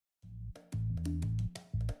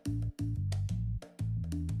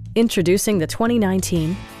Introducing the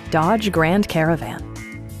 2019 Dodge Grand Caravan.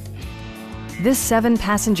 This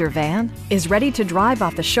 7-passenger van is ready to drive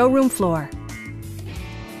off the showroom floor.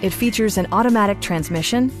 It features an automatic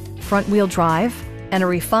transmission, front-wheel drive, and a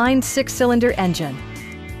refined 6-cylinder engine.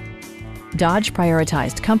 Dodge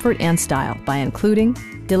prioritized comfort and style by including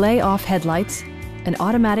delay-off headlights, an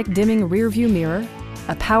automatic dimming rear-view mirror,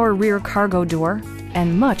 a power rear cargo door,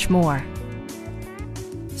 and much more.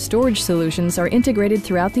 Storage solutions are integrated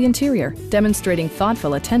throughout the interior, demonstrating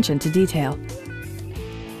thoughtful attention to detail.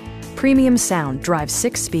 Premium sound drives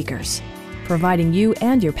 6 speakers, providing you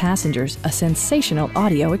and your passengers a sensational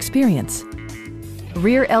audio experience.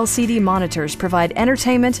 Rear LCD monitors provide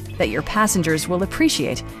entertainment that your passengers will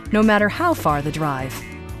appreciate no matter how far the drive.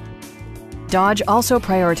 Dodge also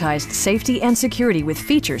prioritized safety and security with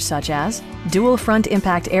features such as dual front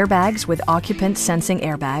impact airbags with occupant sensing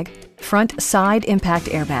airbag, front side impact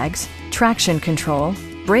airbags, traction control,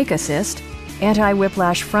 brake assist,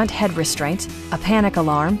 anti-whiplash front head restraints, a panic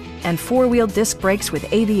alarm, and 4-wheel disc brakes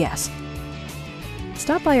with ABS.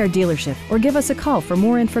 Stop by our dealership or give us a call for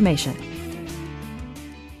more information.